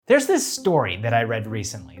There's this story that I read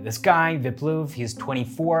recently. This guy, Vipluv, he's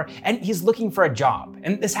 24, and he's looking for a job.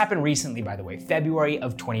 And this happened recently, by the way, February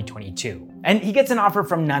of 2022. And he gets an offer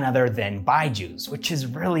from none other than Byju's, which is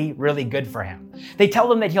really, really good for him. They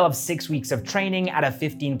tell him that he'll have 6 weeks of training at a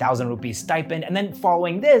 15,000 rupee stipend, and then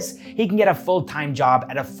following this, he can get a full-time job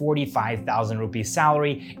at a 45,000 rupee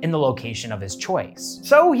salary in the location of his choice.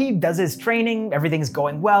 So he does his training, everything's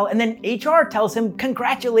going well, and then HR tells him,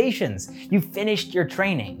 congratulations, you finished your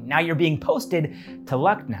training. Now you're being posted to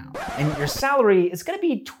Lucknow, and your salary is gonna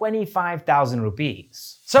be 25,000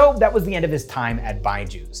 rupees. So that was the end of his time at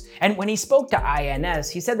Byju's. And when he spoke to INS,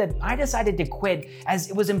 he said that I decided to quit as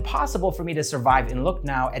it was impossible for me to survive in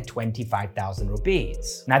Lucknow at 25,000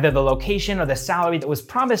 rupees. Neither the location or the salary that was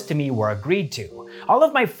promised to me were agreed to. All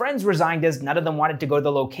of my friends resigned as none of them wanted to go to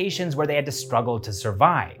the locations where they had to struggle to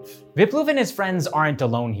survive. Vipluv and his friends aren't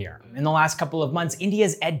alone here. In the last couple of months,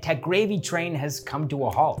 India's EdTech gravy train has come to a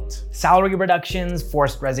halt. Salary reductions,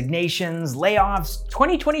 forced resignations, layoffs.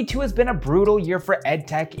 2022 has been a brutal year for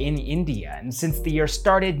EdTech in India, and since the year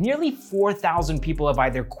started, nearly 4,000 people have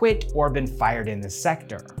either quit or been fired in this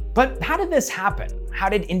sector. But how did this happen? How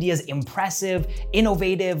did India's impressive,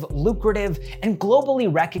 innovative, lucrative, and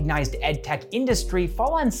globally recognized EdTech industry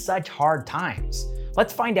fall on such hard times?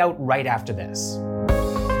 Let's find out right after this.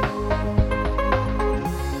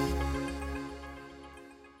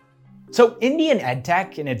 So Indian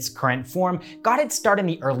EdTech, in its current form, got its start in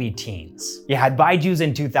the early teens. You had Byju's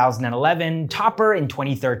in 2011, Topper in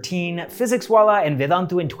 2013, PhysicsWallah and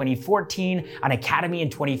Vedantu in 2014, Unacademy in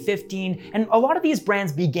 2015, and a lot of these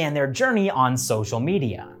brands began their journey on social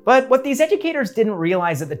media. But what these educators didn't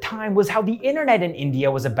realize at the time was how the internet in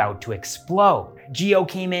India was about to explode. Jio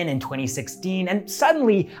came in 2016, and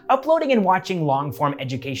suddenly, uploading and watching long-form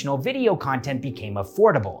educational video content became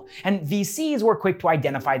affordable, and VCs were quick to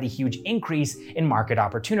identify the huge increase in market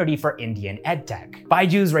opportunity for Indian EdTech.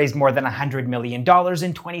 Byju's raised more than $100 million in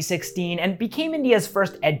 2016 and became India's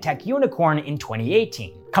first EdTech unicorn in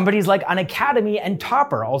 2018. Companies like Unacademy and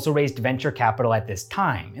Topper also raised venture capital at this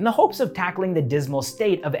time, in the hopes of tackling the dismal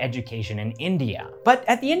state of education in India. But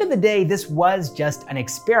at the end of the day, this was just an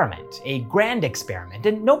experiment, a grand experiment,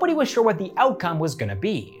 and nobody was sure what the outcome was gonna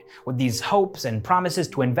be. Would these hopes and promises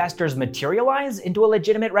to investors materialize into a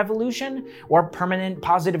legitimate revolution or permanent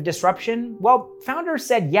positive disruption? Well, founders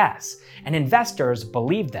said yes, and investors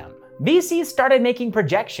believed them. VCs started making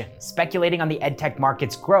projections, speculating on the EdTech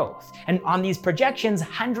market's growth, and on these projections,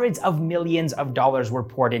 hundreds of millions of dollars were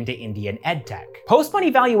poured into Indian EdTech. Post-money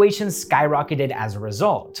valuations skyrocketed as a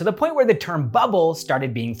result, to the point where the term bubble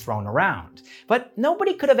started being thrown around. But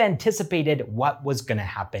nobody could have anticipated what was going to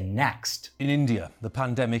happen next. In India, the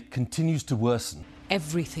pandemic continues to worsen.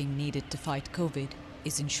 Everything needed to fight COVID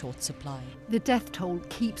is in short supply. The death toll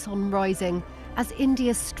keeps on rising as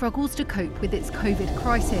India struggles to cope with its COVID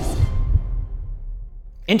crisis.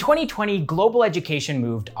 In 2020, global education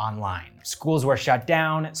moved online. Schools were shut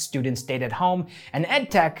down, students stayed at home, and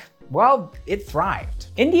EdTech, well, it thrived.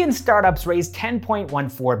 Indian startups raised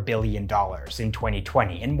 $10.14 billion in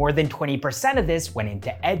 2020, and more than 20% of this went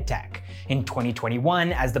into EdTech. In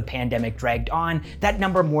 2021, as the pandemic dragged on, that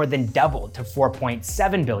number more than doubled to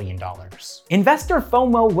 $4.7 billion. Investor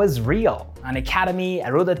FOMO was real. Unacademy,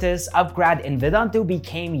 Eruditus, Upgrad, and Vedantu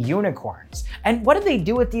became unicorns. And what did they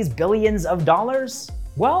do with these billions of dollars?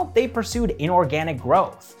 Well, they pursued inorganic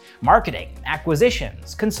growth. Marketing,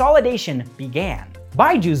 acquisitions, consolidation began.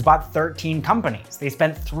 Byju's bought 13 companies. They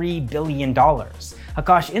spent $3 billion.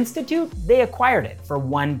 Akash Institute, they acquired it for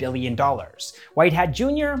 $1 billion. White Hat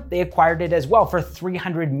Jr., they acquired it as well for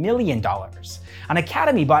 $300 million.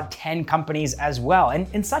 Unacademy bought 10 companies as well, and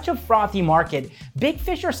in such a frothy market, big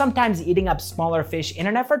fish are sometimes eating up smaller fish in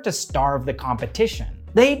an effort to starve the competition.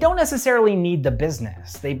 They don't necessarily need the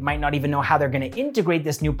business. They might not even know how they're going to integrate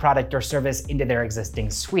this new product or service into their existing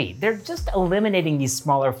suite. They're just eliminating these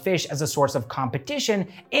smaller fish as a source of competition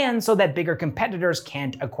and so that bigger competitors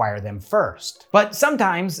can't acquire them first. But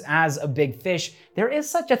sometimes, as a big fish, there is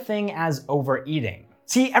such a thing as overeating.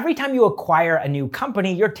 See, every time you acquire a new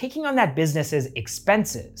company, you're taking on that business's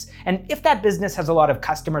expenses. And if that business has a lot of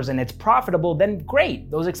customers and it's profitable, then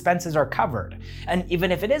great, those expenses are covered. And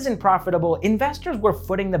even if it isn't profitable, investors were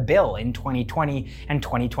footing the bill in 2020 and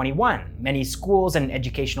 2021. Many schools and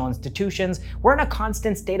educational institutions were in a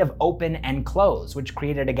constant state of open and close, which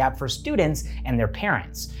created a gap for students and their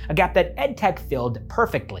parents, a gap that EdTech filled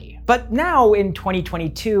perfectly. But now in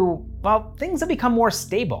 2022, Well, things have become more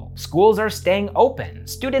stable. Schools are staying open.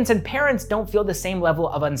 Students and parents don't feel the same level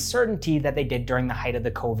of uncertainty that they did during the height of the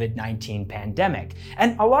COVID-19 pandemic.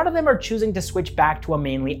 And a lot of them are choosing to switch back to a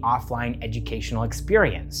mainly offline educational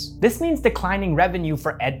experience. This means declining revenue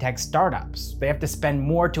for edtech startups. They have to spend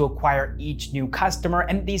more to acquire each new customer,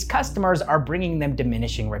 and these customers are bringing them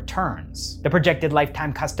diminishing returns. The projected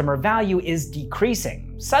lifetime customer value is decreasing.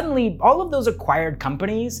 Suddenly, all of those acquired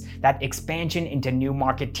companies, that expansion into new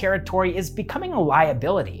market territory is becoming a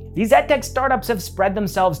liability. These edtech startups have spread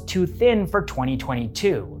themselves too thin for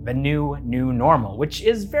 2022, the new normal, which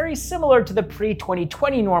is very similar to the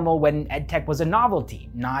pre-2020 normal when edtech was a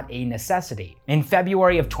novelty, not a necessity. In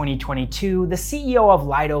February of 2022, the CEO of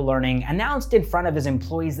Lido Learning announced in front of his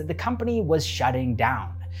employees that the company was shutting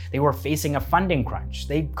down. They were facing a funding crunch.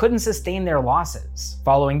 They couldn't sustain their losses.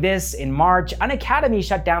 Following this, in March, Unacademy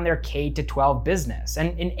shut down their K-12 business,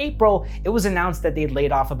 and in April, it was announced that they'd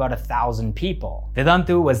laid off about 1,000 people.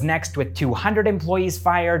 Vedantu was next with 200 employees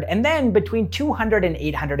fired, and then between 200 and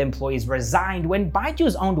 800 employees resigned when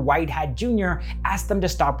Byju's owned White Hat Jr. asked them to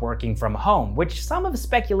stop working from home, which some have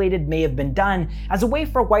speculated may have been done as a way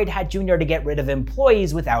for White Hat Jr. to get rid of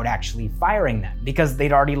employees without actually firing them, because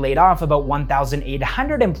they'd already laid off about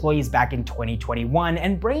 1,800 employees back in 2021,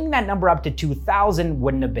 and bringing that number up to 2,000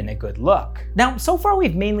 wouldn't have been a good look. Now, so far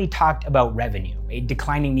we've mainly talked about revenue. A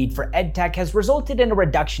declining need for edtech has resulted in a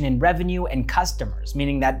reduction in revenue and customers,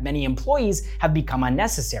 meaning that many employees have become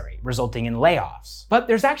unnecessary, resulting in layoffs. But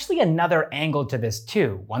there's actually another angle to this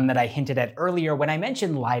too, one that I hinted at earlier when I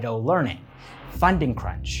mentioned Lido Learning. Funding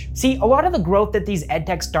crunch. See, a lot of the growth that these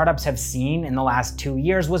edtech startups have seen in the last 2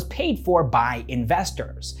 years was paid for by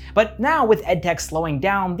investors. But now with edtech slowing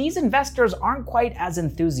down, these investors aren't quite as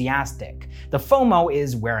enthusiastic. The FOMO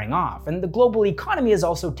is wearing off, and the global economy has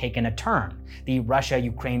also taken a turn. The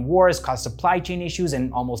Russia-Ukraine war has caused supply chain issues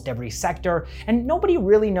in almost every sector, and nobody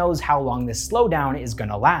really knows how long this slowdown is going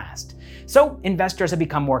to last. So investors have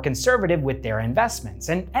become more conservative with their investments,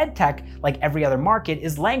 and edtech, like every other market,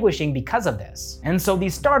 is languishing because of this. And so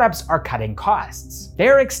these startups are cutting costs.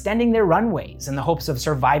 They're extending their runways in the hopes of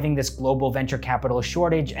surviving this global venture capital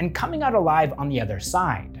shortage and coming out alive on the other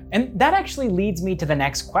side. And that actually leads me to the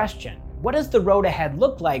next question. What does the road ahead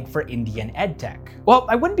look like for Indian edtech? Well,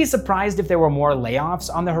 I wouldn't be surprised if there were more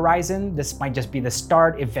layoffs on the horizon. This might just be the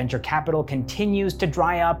start if venture capital continues to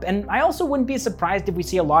dry up, and I also wouldn't be surprised if we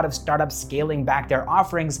see a lot of startups scaling back their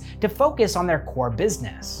offerings to focus on their core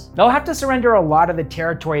business. They'll have to surrender a lot of the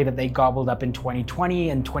territory that they gobbled up in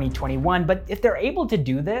 2020 and 2021, but if they're able to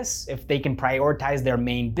do this, if they can prioritize their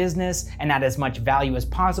main business and add as much value as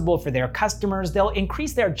possible for their customers, they'll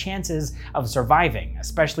increase their chances of surviving,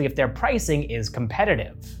 especially if their pricing is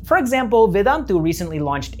competitive. For example, Vedantu recently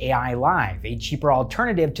launched AI Live, a cheaper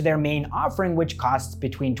alternative to their main offering, which costs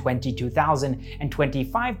between 22,000 and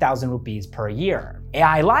 25,000 rupees per year.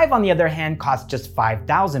 AI Live, on the other hand, costs just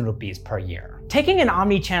 5,000 rupees per year. Taking an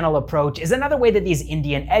omni-channel approach is another way that these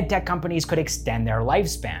Indian edtech companies could extend their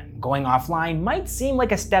lifespan. Going offline might seem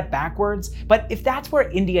like a step backwards, but if that's where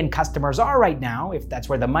Indian customers are right now, if that's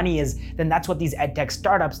where the money is, then that's what these edtech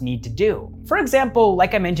startups need to do. For example,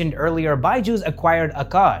 like I mentioned earlier, Byju's acquired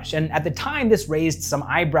Akash, and at the time this raised some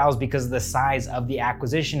eyebrows because of the size of the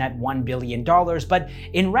acquisition at $1 billion, but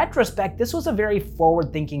in retrospect, this was a very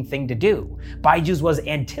forward-thinking thing to do. Byju's was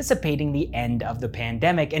anticipating the end of the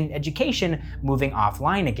pandemic and education moving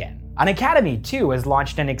offline again. Unacademy, too, has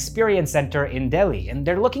launched an experience center in Delhi, and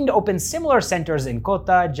they're looking to open similar centers in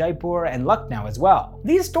Kota, Jaipur, and Lucknow as well.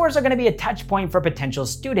 These stores are going to be a touch point for potential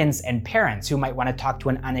students and parents who might want to talk to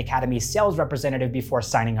an Unacademy sales representative before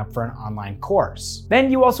signing up for an online course. Then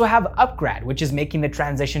you also have Upgrad, which is making the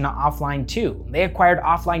transition to offline too. They acquired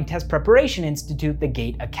offline test preparation institute, the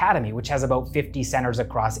Gate Academy, which has about 50 centers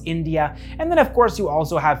across India. And then of course you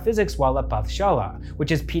also have Physicswala Pathshala,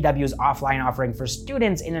 which is PW's offline offering for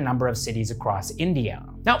students in a number of cities across India.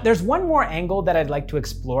 Now, there's one more angle that I'd like to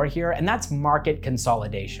explore here, and that's market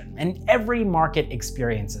consolidation. And every market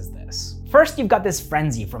experiences this. First, you've got this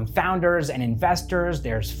frenzy from founders and investors,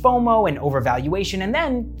 there's FOMO and overvaluation, and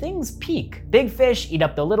then things peak. Big fish eat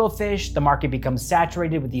up the little fish, the market becomes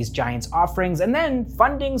saturated with these giants' offerings, and then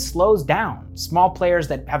funding slows down. Small players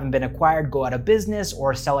that haven't been acquired go out of business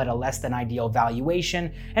or sell at a less than ideal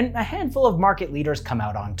valuation, and a handful of market leaders come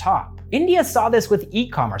out on top. India saw this with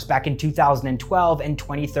e-commerce back in 2012 and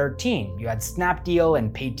 2013. You had Snapdeal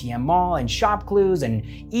and Paytm Mall and ShopClues and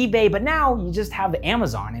eBay, but now you just have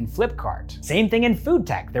Amazon and Flipkart. Walmart. Same thing in food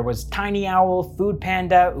tech. There was Tiny Owl,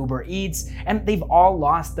 Foodpanda, Uber Eats, and they've all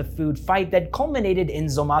lost the food fight that culminated in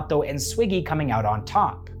Zomato and Swiggy coming out on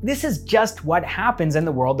top. This is just what happens in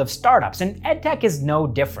the world of startups, and EdTech is no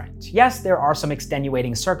different. Yes, there are some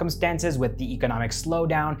extenuating circumstances with the economic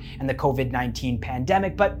slowdown and the COVID-19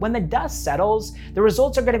 pandemic, but when the dust settles, the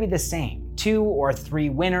results are going to be the same. 2 or 3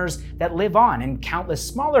 winners that live on, and countless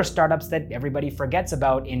smaller startups that everybody forgets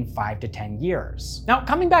about in 5 to 10 years. Now,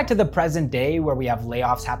 coming back to the present day where we have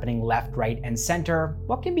layoffs happening left, right, and center,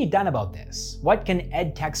 what can be done about this? What can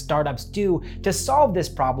EdTech startups do to solve this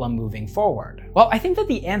problem moving forward? Well, I think that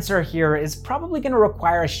the answer here is probably going to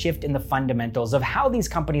require a shift in the fundamentals of how these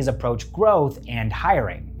companies approach growth and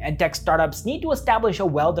hiring. EdTech startups need to establish a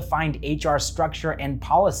well-defined HR structure and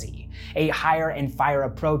policy. A hire and fire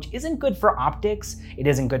approach isn't good for optics, it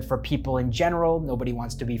isn't good for people in general, nobody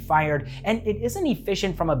wants to be fired, and it isn't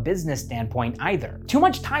efficient from a business standpoint either. Too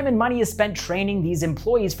much time and money is spent training these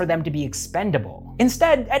employees for them to be expendable.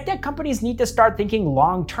 Instead, EdTech companies need to start thinking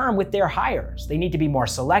long-term with their hires. They need to be more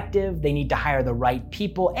selective, they need to hire the right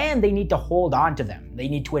people, and they need to hold on to them. They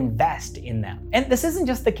need to invest in them. And this isn't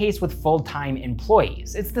just the case with full-time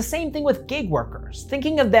employees, it's the same thing with gig workers.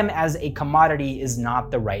 Thinking of them as a commodity is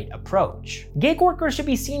not the right approach. Gig workers should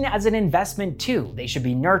be seen as an investment too. They should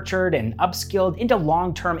be nurtured and upskilled into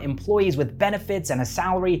long-term employees with benefits and a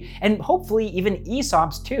salary, and hopefully even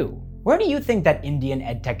ESOPs too. Where do you think that Indian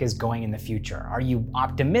EdTech is going in the future? Are you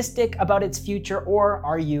optimistic about its future, or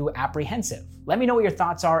are you apprehensive? Let me know what your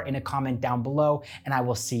thoughts are in a comment down below, and I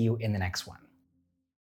will see you in the next one.